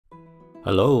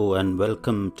Hello and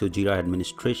welcome to Jira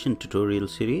administration tutorial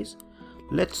series.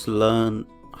 Let's learn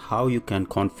how you can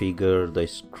configure the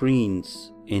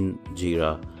screens in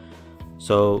Jira.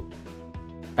 So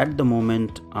at the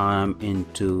moment I'm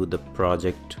into the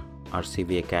project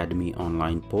RCV Academy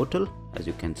online portal. As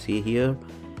you can see here,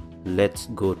 let's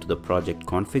go to the project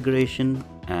configuration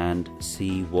and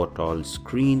see what all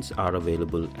screens are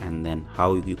available and then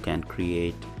how you can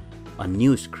create a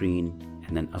new screen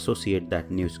and then associate that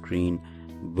new screen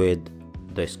with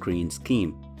the screen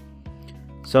scheme.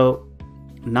 So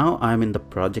now I'm in the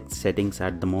project settings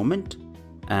at the moment,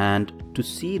 and to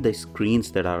see the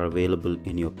screens that are available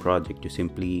in your project, you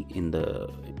simply in the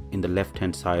left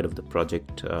hand side of the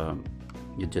project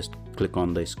you just click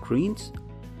on the screens,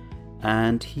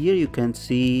 and here you can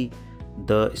see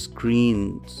the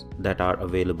screens that are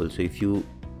available. So if you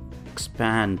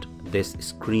expand this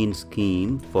screen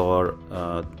scheme for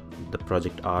the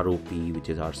project ROP, which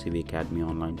is RCV Academy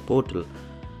online portal,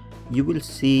 you will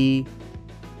see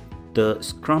the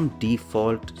Scrum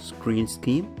default screen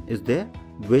scheme is there,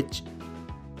 which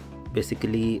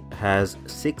basically has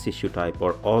 6 issue type,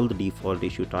 or all the default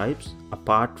issue types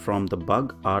apart from the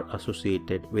bug are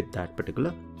associated with that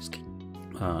particular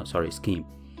scheme.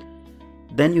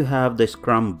 Then you have the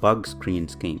Scrum bug screen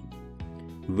scheme,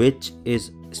 which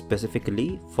is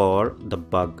specifically for the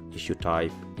bug issue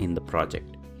type in the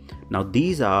project. Now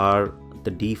these are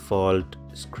the default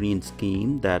screen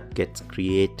scheme that gets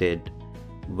created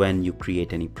when you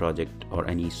create any project or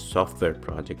any software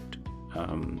project,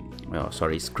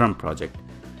 Scrum project.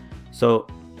 So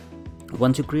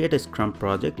once you create a Scrum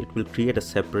project, it will create a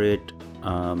separate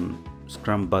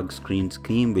Scrum bug screen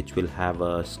scheme, which will have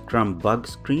a Scrum bug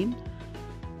screen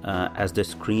as the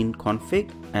screen config,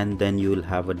 and then you will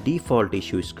have a default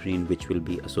issue screen which will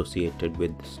be associated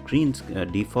with screens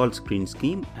default screen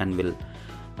scheme and will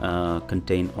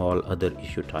contain all other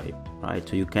issue type, right?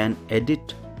 So you can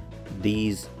edit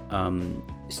these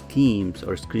schemes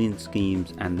or screen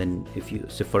schemes, and then if you,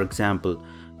 so for example,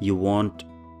 you want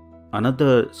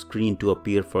another screen to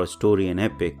appear for story and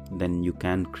epic, then you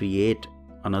can create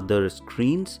another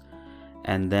screens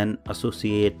and then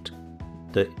associate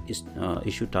the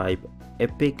issue type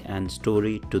epic and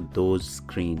story to those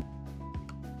screens.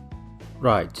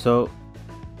 Right, so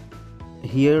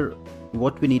here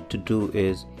what we need to do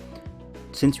is,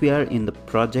 since we are in the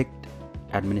project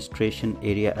administration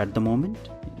area at the moment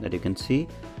that you can see,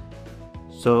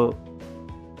 so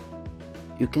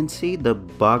you can see the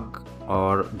bug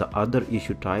or the other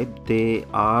issue type, there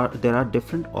are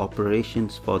different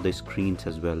operations for the screens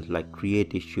as well, like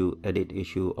create issue, edit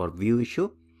issue, or view issue,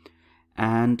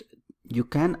 and you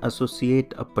can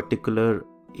associate a particular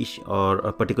issue or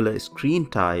a particular screen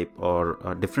type or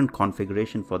a different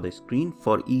configuration for the screen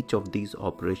for each of these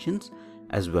operations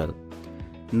as well.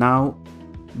 Now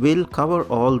we'll cover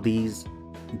all these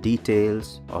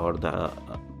details, or the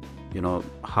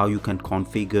how you can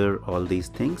configure all these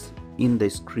things in the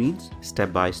screens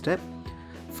step by step.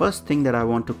 First thing that I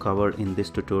want to cover in this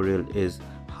tutorial is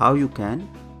how you can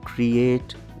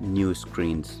create new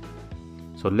screens.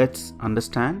 So let's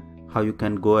understand how you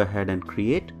can go ahead and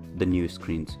create the new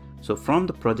screens. So from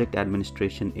the project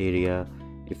administration area,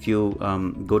 if you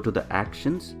go to the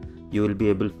actions, you will be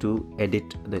able to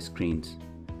edit the screens.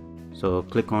 So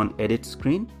click on edit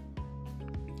screen,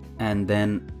 and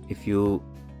then if you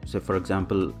say, for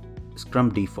example, Scrum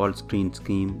default screen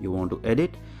scheme you want to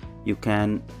edit, you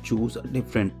can choose a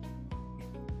different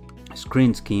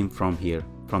screen scheme from here,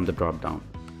 from the drop down.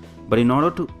 But in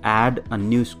order to add a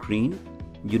new screen,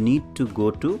 you need to go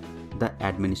to the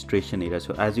administration area.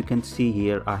 So as you can see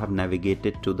here, I have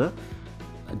navigated to the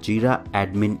Jira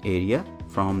admin area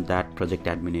from that project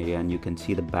admin area, and you can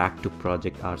see the back to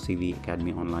project RCV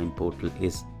Academy online portal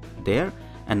is there,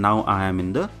 and now I am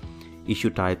in the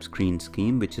issue type screen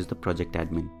scheme, which is the project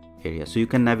admin area. So you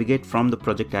can navigate from the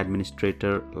project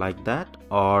administrator like that,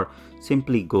 or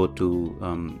simply go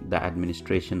to the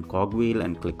administration cogwheel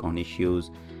and click on issues,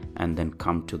 and then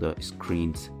come to the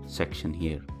screens section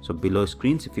here. So below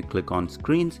screens, if you click on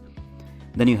screens,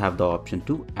 then you have the option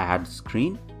to add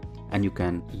screen, and you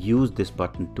can use this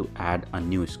button to add a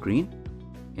new screen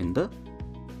in the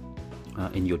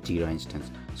in your Jira instance.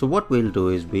 So what we'll do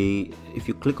is, if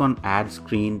you click on add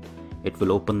screen, it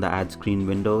will open the add screen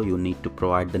window. You need to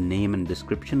provide the name and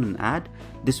description and add.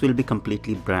 This will be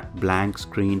completely blank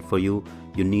screen for you.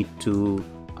 You need to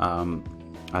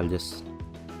I'll just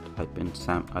type in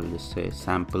I'll just say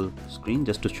sample screen,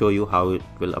 just to show you how it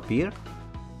will appear,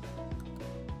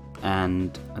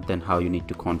 and then how you need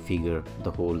to configure the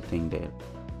whole thing there.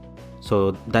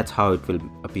 So that's how it will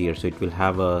appear. So it will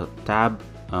have a tab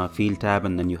field tab,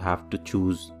 and then you have to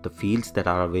choose the fields that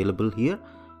are available here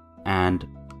and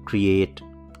create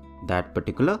that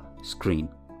particular screen,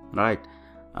 right?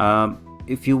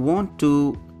 If you want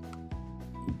to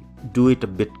do it a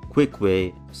bit quick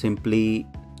way, simply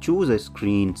choose a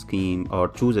screen scheme or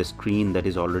choose a screen that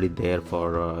is already there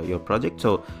for your project.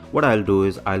 So what I'll do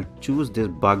is I'll choose this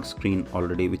bug screen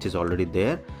already, which is already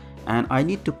there, and I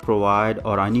need to provide,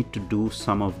 or I need to do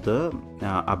some of the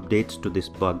updates to this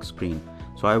bug screen.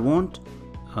 So I won't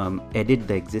edit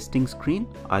the existing screen.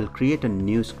 I'll create a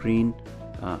new screen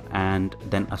and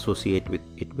then associate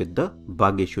it with the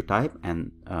bug issue type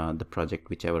and the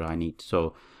project, whichever I need.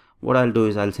 So what I'll do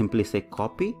is I'll simply say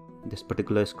copy this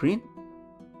particular screen,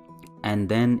 and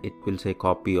then it will say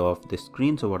copy of this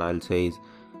screen. So what I'll say is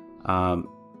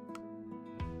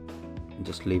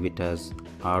just leave it as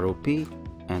ROP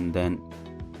and then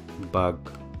bug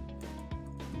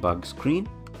screen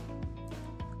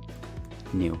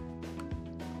new,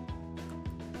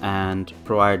 and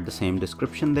provide the same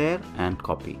description there and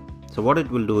copy. So what it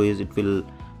will do is it will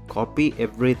copy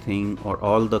everything or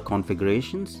all the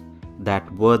configurations that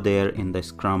were there in the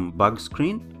Scrum bug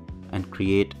screen and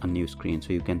create a new screen.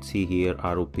 So you can see here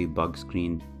ROP bug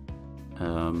screen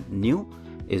new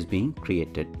is being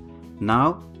created.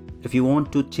 Now if you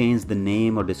want to change the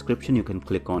name or description, you can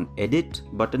click on edit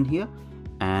button here,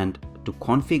 and to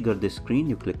configure this screen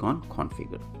you click on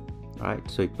configure, right?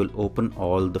 So it will open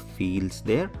all the fields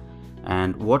there,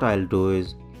 and what I'll do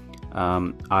is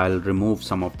I'll remove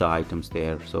some of the items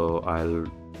there. So I'll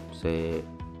say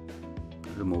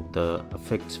remove the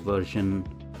effects version,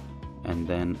 and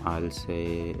then I'll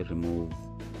say remove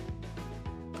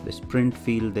the sprint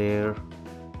field there.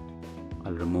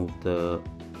 I'll remove the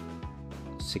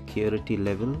security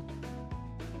level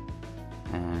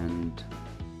and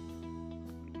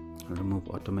remove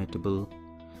automatable.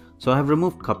 So I have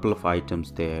removed a couple of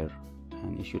items there,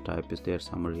 and issue type is there,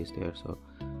 summary is there, so,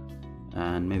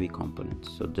 and maybe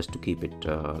components. So just to keep it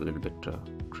a little bit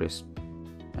crisp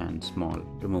and small,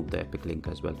 remove the epic link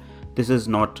as well. This is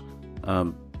not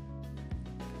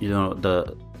you know,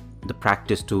 the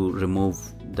practice to remove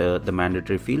the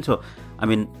mandatory field. So I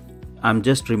mean, I'm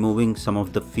just removing some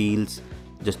of the fields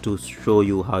just to show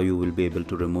you how you will be able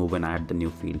to remove and add the new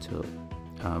field. So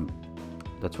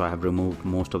that's why I have removed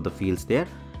most of the fields there.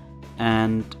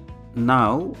 And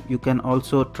now you can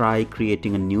also try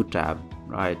creating a new tab,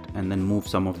 right, and then move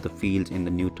some of the fields in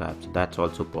the new tab. So that's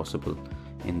also possible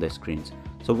in the screens.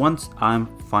 So once I'm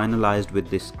finalized with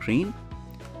this screen,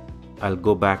 I'll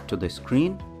go back to the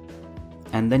screen,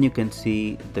 and then you can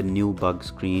see the new bug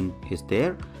screen is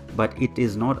there, but it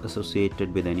is not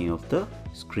associated with any of the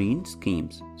screen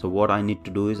schemes. So what I need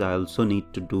to do is I also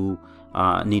need to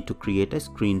create a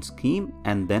screen scheme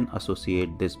and then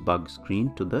associate this bug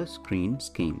screen to the screen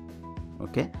scheme.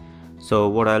 Okay, so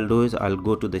what I'll do is I'll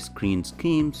go to the screen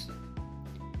schemes,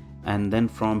 and then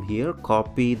from here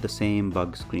copy the same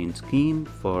bug screen scheme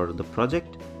for the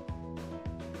project.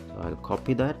 So I'll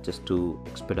copy that just to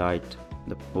expedite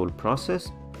the whole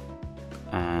process,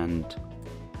 and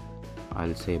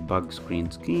I'll say bug screen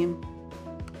scheme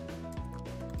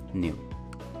new.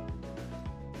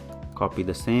 Copy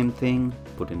the same thing,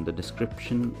 put in the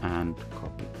description and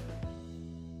copy.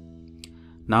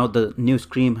 Now the new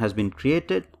screen has been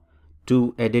created.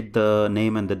 To edit the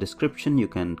name and the description, you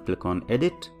can click on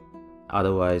edit,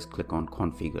 otherwise click on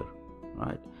configure,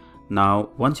 right? Now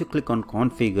once you click on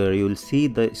configure, you will see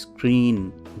the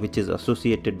screen which is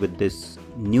associated with this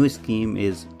new scheme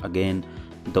is again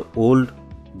the old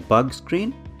bug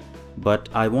screen, but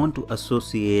I want to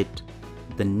associate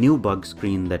the new bug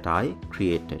screen that I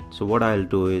created. So what I'll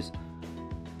do is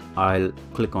I'll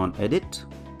click on edit,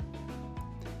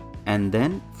 and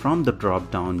then from the drop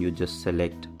down you just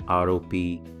select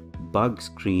ROP bug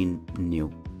screen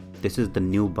new. This is the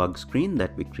new bug screen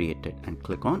that we created, and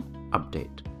click on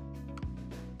update.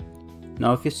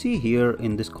 Now if you see here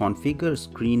in this configure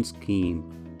screen scheme,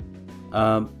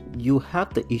 you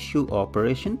have the issue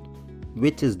operation,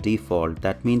 which is default.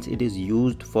 That means it is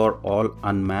used for all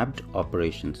unmapped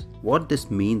operations. What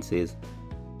this means is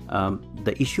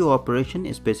the issue operation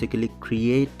is basically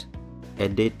create,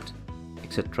 edit,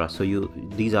 etc. So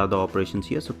these are the operations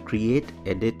here. So create,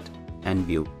 edit and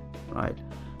view, right?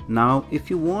 Now if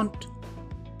you want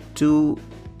to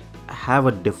have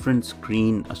a different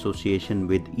screen association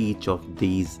with each of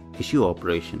these issue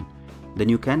operation, then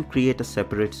you can create a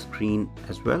separate screen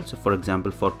as well. So for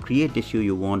example, for create issue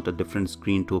you want a different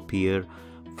screen to appear.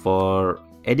 For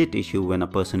edit issue, when a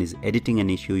person is editing an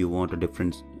issue, you want a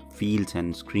different fields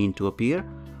and screen to appear.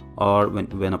 Or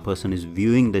when a person is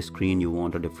viewing the screen, you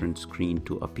want a different screen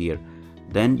to appear.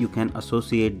 then you can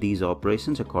associate these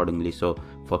operations accordingly. So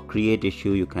for create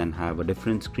issue, you can have a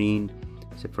different screen,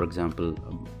 say for example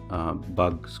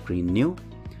bug screen new.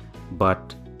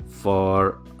 But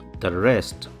for the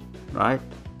rest, right,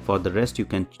 for the rest you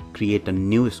can create a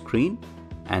new screen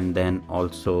and then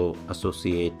also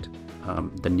associate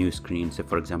the new screen. Say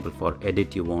for example for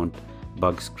edit, you want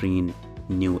bug screen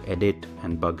new edit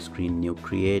and bug screen new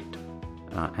create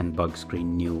and bug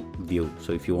screen new view.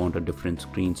 So if you want a different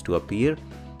screens to appear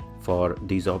for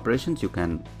these operations, you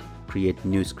can create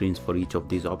new screens for each of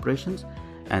these operations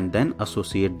and then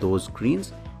associate those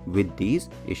screens with these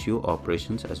issue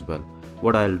operations as well.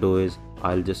 What I'll do is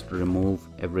I'll just remove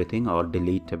everything or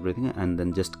delete everything and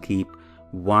then just keep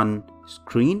one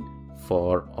screen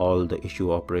for all the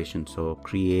issue operations. So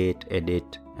create,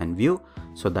 edit and view,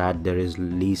 so that there is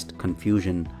least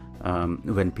confusion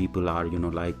when people are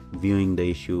like viewing the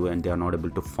issue and they are not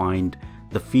able to find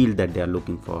the field that they are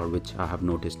looking for, which I have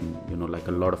noticed like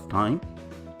a lot of time,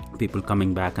 people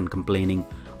coming back and complaining,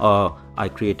 oh, I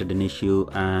created an issue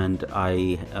and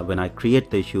when I create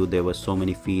the issue there were so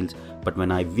many fields, but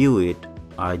when I view it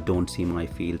I don't see my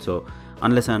field. So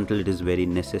unless and until it is very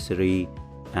necessary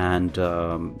and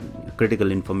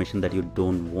critical information that you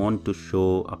don't want to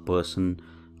show a person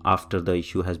after the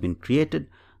issue has been created,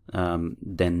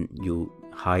 then you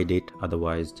hide it.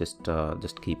 Otherwise just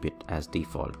keep it as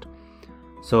default.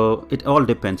 So it all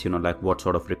depends like what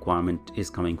sort of requirement is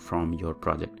coming from your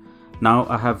project. Now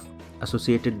I have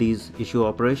associated these issue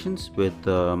operations with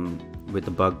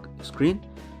the bug screen,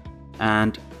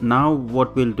 and now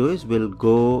what we'll do is we'll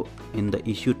go in the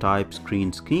issue type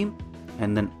screen scheme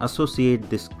and then associate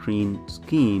this screen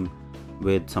scheme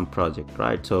with some project,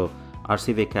 right? So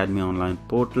RCV Academy online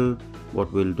portal,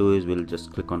 what we'll do is we'll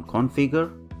just click on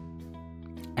configure,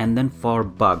 and then for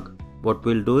bug what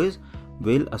we'll do is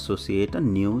we'll associate a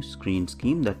new screen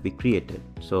scheme that we created.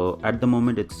 So at the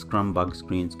moment it's Scrum bug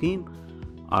screen scheme.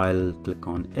 I'll click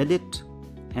on edit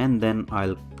and then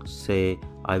I'll say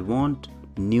I want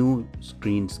new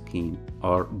screen scheme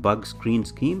or bug screen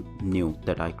scheme new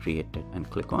that I created and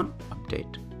click on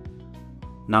update.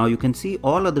 Now you can see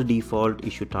all other default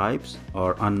issue types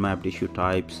or unmapped issue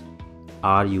types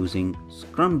are using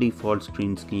Scrum default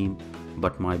screen scheme,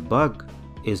 but my bug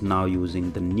is now using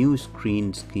the new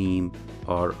screen scheme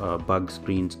or bug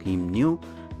screen scheme new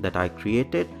that I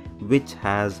created, which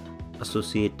has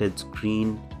associated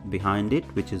screen behind it,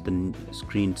 which is the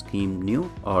screen scheme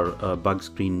new or bug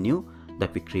screen new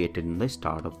that we created in the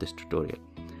start of this tutorial.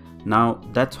 Now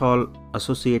that's all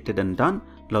associated and done.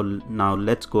 Now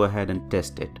let's go ahead and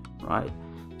test it, right?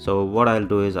 So what I'll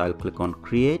do is I'll click on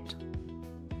create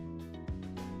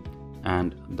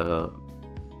and the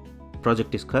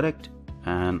project is correct,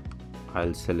 and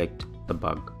I'll select the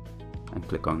bug and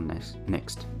click on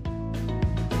next.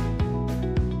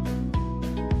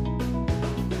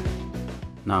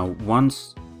 Now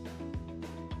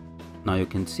you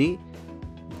can see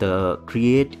the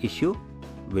create issue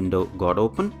window got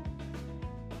open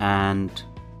and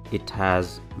it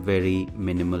has very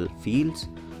minimal fields.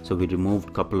 So we removed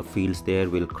a couple of fields there.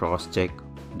 We'll cross check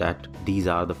that these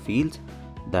are the fields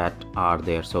that are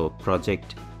there. So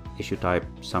project, issue type,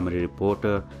 summary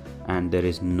reporter, and there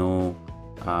is no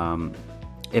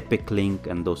epic link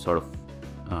and those sort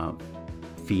of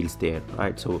fields there,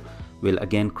 right? So we'll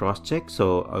again cross check.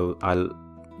 So I'll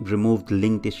remove the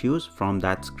linked issues from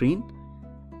that screen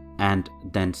and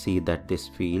then see that this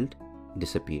field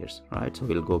disappears, right? So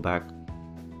we'll go back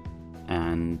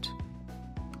and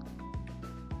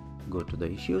go to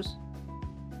the issues,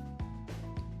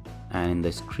 and in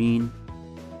the screen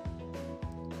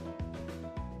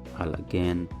I'll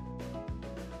again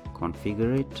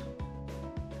configure it.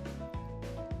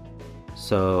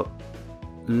 So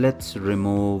let's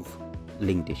remove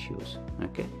linked issues,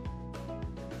 okay,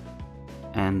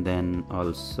 and then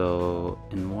also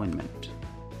environment.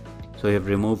 So we have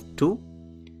removed two,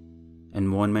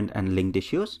 environment and linked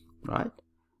issues, right?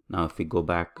 Now if we go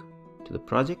back to the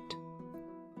project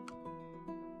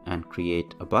and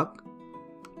create a bug,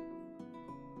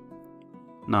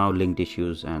 now linked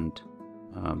issues and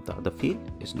the other field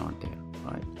is not there,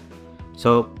 right?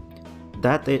 So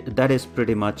that is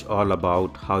pretty much all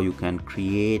about how you can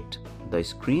create the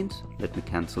screens. Let me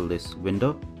cancel this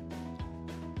window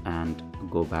and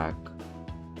go back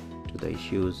to the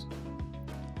issues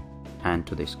and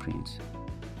to the screens,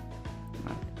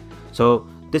 right? So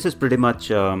this is pretty much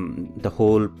the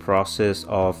whole process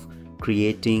of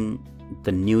creating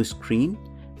the new screen,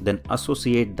 then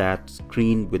associate that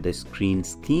screen with the screen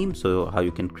scheme. So how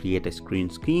you can create a screen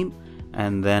scheme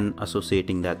and then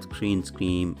associating that screen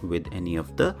scheme with any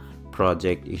of the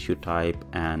project, issue type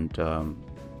and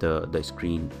the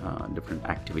screen different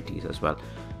activities as well.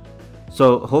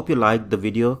 So hope you liked the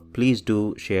video. Please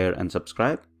do share and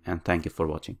subscribe, and thank you for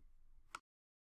watching.